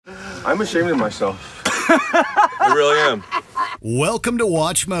I'm ashamed of myself. I really am. Welcome to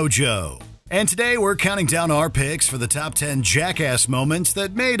Watch Mojo. And today we're counting down our picks for the top 10 Jackass moments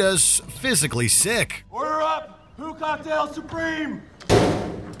that made us physically sick. Order up! Who Cocktail Supreme!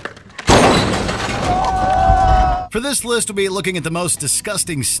 For this list, we'll be looking at the most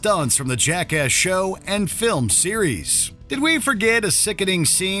disgusting stunts from the Jackass show and film series. Did we forget a sickening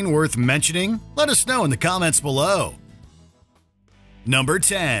scene worth mentioning? Let us know in the comments below. Number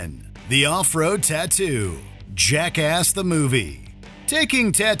 10. The Off-Road Tattoo. Jackass the Movie.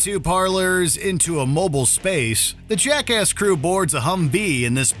 Taking tattoo parlors into a mobile space, the Jackass crew boards a Humvee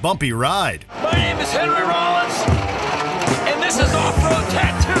in this bumpy ride. My name is Henry Rollins, and this is Off-Road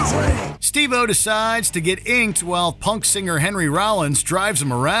Tattoo. Steve-O decides to get inked while punk singer Henry Rollins drives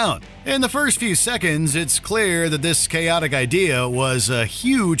him around. In the first few seconds, it's clear that this chaotic idea was a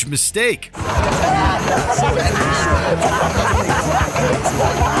huge mistake.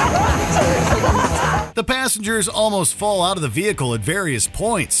 The passengers almost fall out of the vehicle at various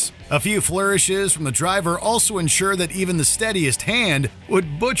points. A few flourishes from the driver also ensure that even the steadiest hand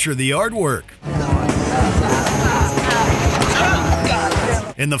would butcher the artwork.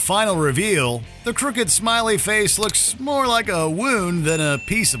 In the final reveal, the crooked smiley face looks more like a wound than a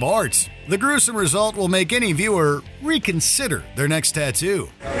piece of art. The gruesome result will make any viewer reconsider their next tattoo.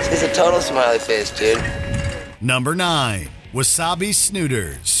 He's a total smiley face, dude. Number 9. Wasabi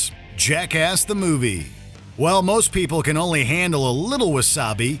Snooters. Jackass the Movie. While most people can only handle a little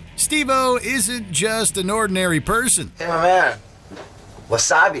wasabi, Steve-O isn't just an ordinary person. Hey, my man.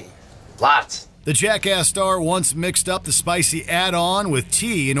 Wasabi. Lots. The Jackass star once mixed up the spicy add-on with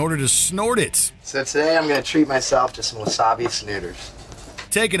tea in order to snort it. So today I'm going to treat myself to some wasabi snooters.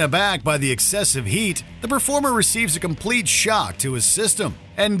 Taken aback by the excessive heat, the performer receives a complete shock to his system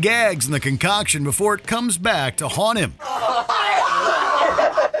and gags in the concoction before it comes back to haunt him.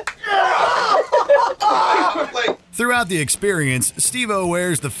 Throughout the experience, Steve-O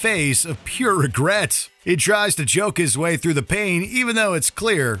wears the face of pure regret. He tries to joke his way through the pain even though it's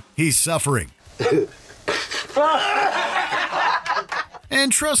clear he's suffering.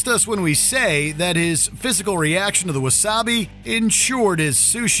 And trust us when we say that his physical reaction to the wasabi ensured his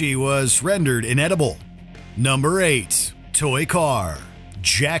sushi was rendered inedible. Number 8. Toy Car.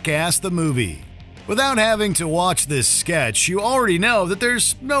 Jackass the Movie. Without having to watch this sketch, you already know that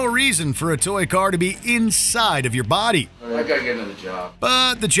there's no reason for a toy car to be inside of your body. I gotta get another job.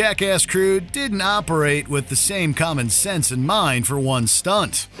 But the Jackass crew didn't operate with the same common sense in mind for one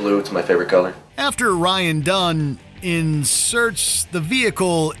stunt. Blue, it's my favorite color. After Ryan Dunn inserts the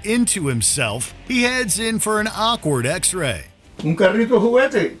vehicle into himself, he heads in for an awkward x-ray. Un carrito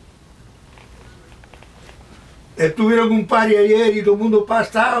juguete. Estuvieron un party ayer y todo el mundo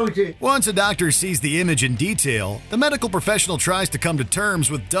passed out. Once a doctor sees the image in detail, the medical professional tries to come to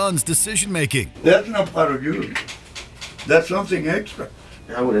terms with Dunn's decision-making. That's not part of you. That's something extra.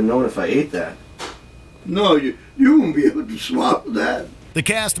 I would have known if I ate that. No, you won't be able to swallow that. The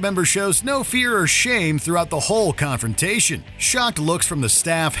cast member shows no fear or shame throughout the whole confrontation. Shocked looks from the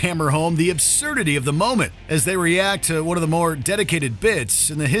staff hammer home the absurdity of the moment as they react to one of the more dedicated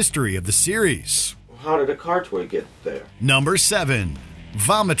bits in the history of the series. How did a car toy get there? Number 7.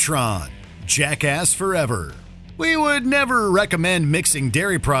 Vomitron. Jackass Forever. We would never recommend mixing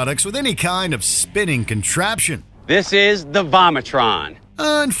dairy products with any kind of spinning contraption. This is the Vomitron.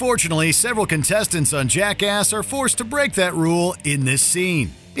 Unfortunately, several contestants on Jackass are forced to break that rule in this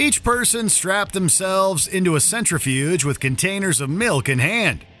scene. Each person strapped themselves into a centrifuge with containers of milk in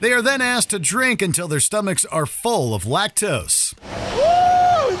hand. They are then asked to drink until their stomachs are full of lactose.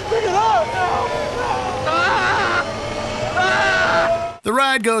 Woo! Bring it up now! The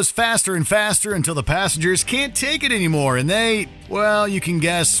ride goes faster and faster until the passengers can't take it anymore and they, well, you can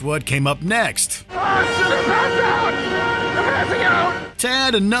guess what came up next. I'm passing out! To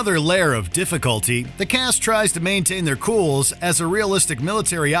add another layer of difficulty, the cast tries to maintain their cools as a realistic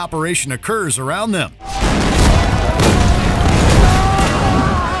military operation occurs around them.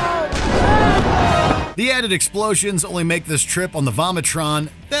 The added explosions only make this trip on the Vomitron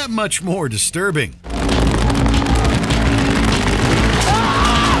that much more disturbing.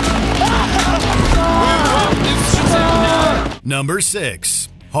 Number 6.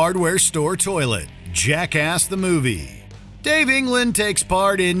 Hardware Store Toilet. Jackass the Movie. Dave England takes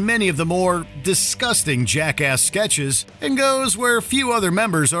part in many of the more disgusting Jackass sketches and goes where few other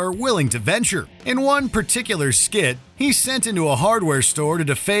members are willing to venture. In one particular skit, he's sent into a hardware store to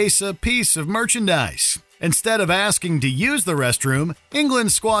deface a piece of merchandise. Instead of asking to use the restroom,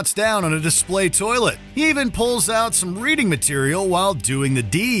 England squats down on a display toilet. He even pulls out some reading material while doing the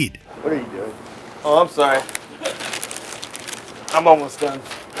deed. What are you doing? Oh, I'm sorry. I'm almost done.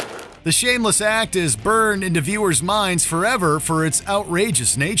 The shameless act is burned into viewers' minds forever for its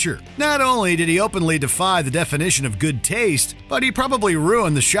outrageous nature. Not only did he openly defy the definition of good taste, but he probably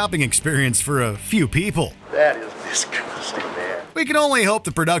ruined the shopping experience for a few people. That is disgusting, man. We can only hope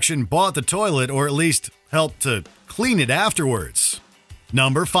the production bought the toilet or at least helped to clean it afterwards.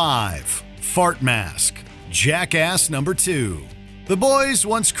 Number 5. Fart Mask. Jackass number 2. The boys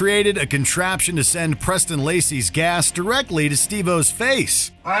once created a contraption to send Preston Lacey's gas directly to Steve-O's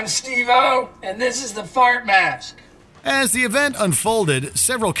face. I'm Steve-O, and this is the fart mask. As the event unfolded,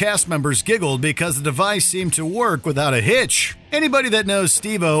 several cast members giggled because the device seemed to work without a hitch. Anybody that knows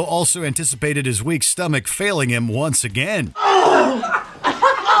Steve-O also anticipated his weak stomach failing him once again.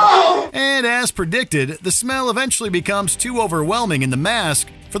 And as predicted, the smell eventually becomes too overwhelming in the mask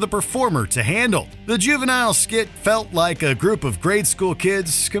for the performer to handle. The juvenile skit felt like a group of grade school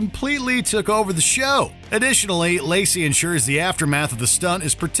kids completely took over the show. Additionally, Lacey ensures the aftermath of the stunt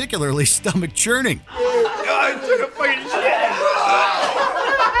is particularly stomach-churning.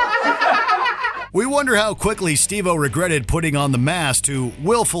 We wonder how quickly Steve-O regretted putting on the mask to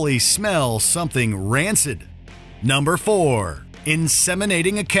willfully smell something rancid. Number 4.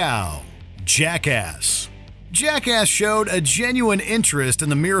 Inseminating a cow. Jackass. Jackass showed a genuine interest in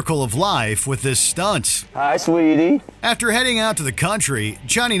the miracle of life with this stunt. Hi, sweetie. After heading out to the country,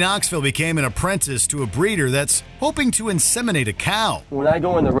 Johnny Knoxville became an apprentice to a breeder that's hoping to inseminate a cow. When I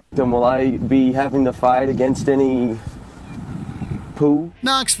go in the rectum, will I be having to fight against any poo?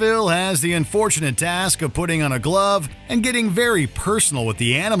 Knoxville has the unfortunate task of putting on a glove and getting very personal with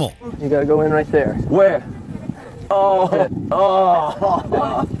the animal. You gotta go in right there. Where? Oh.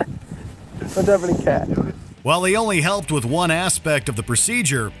 A definitely cat. While he only helped with one aspect of the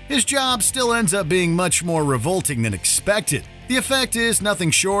procedure, his job still ends up being much more revolting than expected. The effect is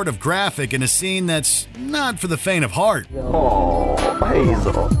nothing short of graphic in a scene that's not for the faint of heart. Oh,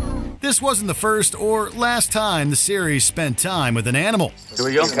 Hazel. This wasn't the first or last time the series spent time with an animal. Here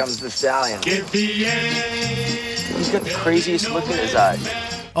we go. Here comes the stallion. He's got the craziest look in his eyes.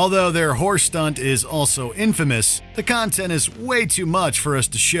 Although their horse stunt is also infamous, the content is way too much for us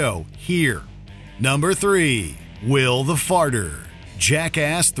to show here. Number 3. Will the Farter.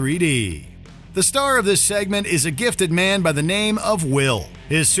 Jackass 3D. The star of this segment is a gifted man by the name of Will.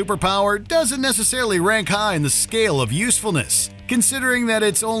 His superpower doesn't necessarily rank high in the scale of usefulness, considering that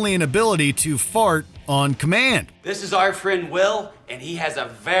it's only an ability to fart on command. This is our friend Will, and he has a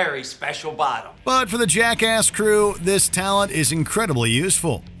very special bottom. But for the Jackass crew, this talent is incredibly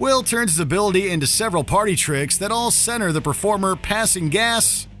useful. Will turns his ability into several party tricks that all center the performer passing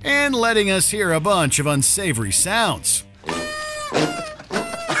gas and letting us hear a bunch of unsavory sounds.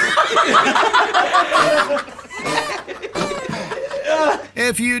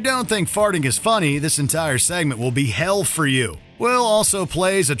 If you don't think farting is funny, this entire segment will be hell for you. Will also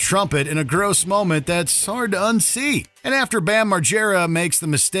plays a trumpet in a gross moment that's hard to unsee. And after Bam Margera makes the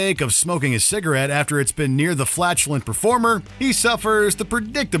mistake of smoking a cigarette after it's been near the flatulent performer, he suffers the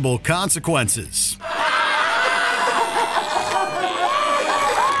predictable consequences.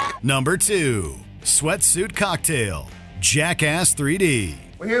 Number 2. Sweatsuit Cocktail. Jackass 3D.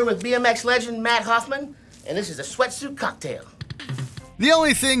 We're here with BMX legend Matt Hoffman, and this is a sweatsuit cocktail. The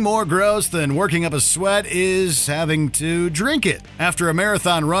only thing more gross than working up a sweat is having to drink it. After a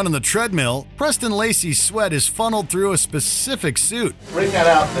marathon run on the treadmill, Preston Lacey's sweat is funneled through a specific suit. Bring that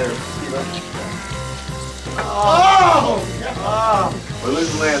out there, Oh! We're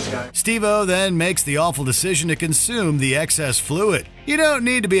losing Lance, guys. Steve-O then makes the awful decision to consume the excess fluid. You don't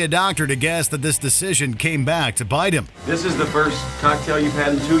need to be a doctor to guess that this decision came back to bite him. This is the first cocktail you've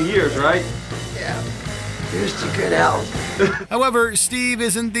had in 2 years, right? Yeah. Here's to good health. However, Steve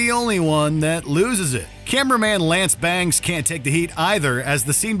isn't the only one that loses it. Cameraman Lance Bangs can't take the heat either, as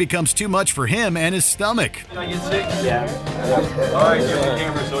the scene becomes too much for him and his stomach. Did I get sick? Yeah. All right, give me the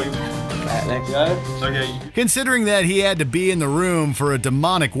camera so you... Okay. Considering that he had to be in the room for a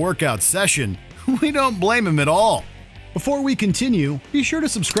demonic workout session, we don't blame him at all. Before we continue, be sure to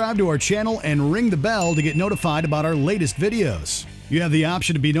subscribe to our channel and ring the bell to get notified about our latest videos. You have the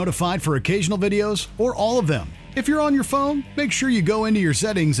option to be notified for occasional videos or all of them. If you're on your phone, make sure you go into your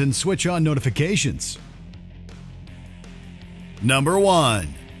settings and switch on notifications. Number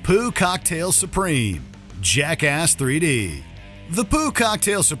 1. Poo Cocktail Supreme. Jackass 3D. The Poo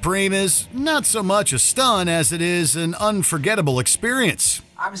Cocktail Supreme is not so much a stunt as it is an unforgettable experience.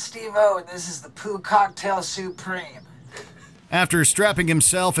 I'm Steve-O, and this is the Poo Cocktail Supreme. After strapping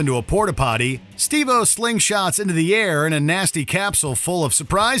himself into a porta-potty, Steve-O slingshots into the air in a nasty capsule full of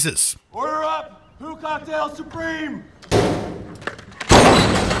surprises. Order up! Who Cocktail Supreme!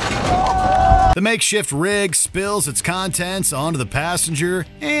 The makeshift rig spills its contents onto the passenger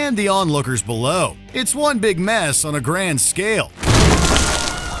and the onlookers below. It's one big mess on a grand scale.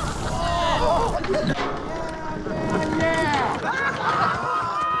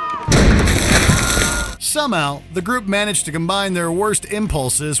 Somehow, the group managed to combine their worst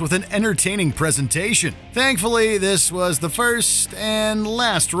impulses with an entertaining presentation. Thankfully, this was the first and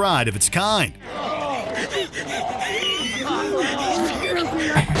last ride of its kind.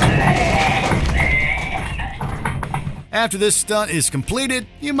 After this stunt is completed,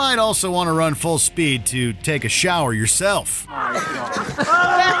 you might also want to run full speed to take a shower yourself.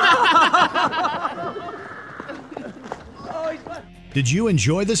 Did you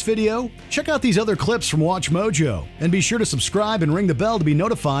enjoy this video? Check out these other clips from WatchMojo, and be sure to subscribe and ring the bell to be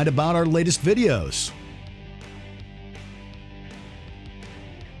notified about our latest videos.